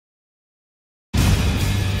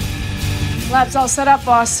Lab's all set up,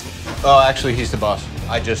 boss. Oh, actually, he's the boss.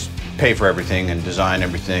 I just pay for everything and design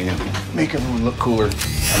everything and make everyone look cooler.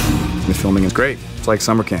 The filming is great. It's like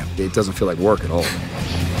summer camp. It doesn't feel like work at all.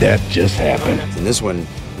 That just happened. In this one,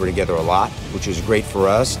 we're together a lot, which is great for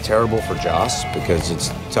us, terrible for Joss, because it's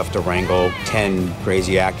tough to wrangle 10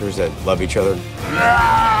 crazy actors that love each other.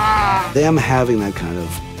 Them having that kind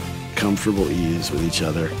of comfortable ease with each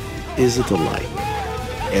other is a delight.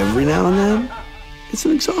 Every now and then, it's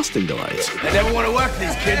an exhausting delight. I never want to work with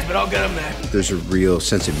these kids, but I'll get them there. There's a real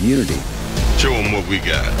sense of unity. Show them what we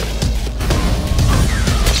got.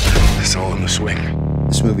 It's all in the swing.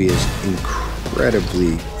 This movie is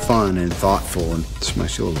incredibly fun and thoughtful, and it's my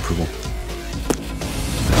seal of approval.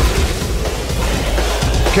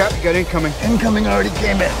 Cap, you got incoming. Incoming already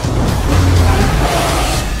came in.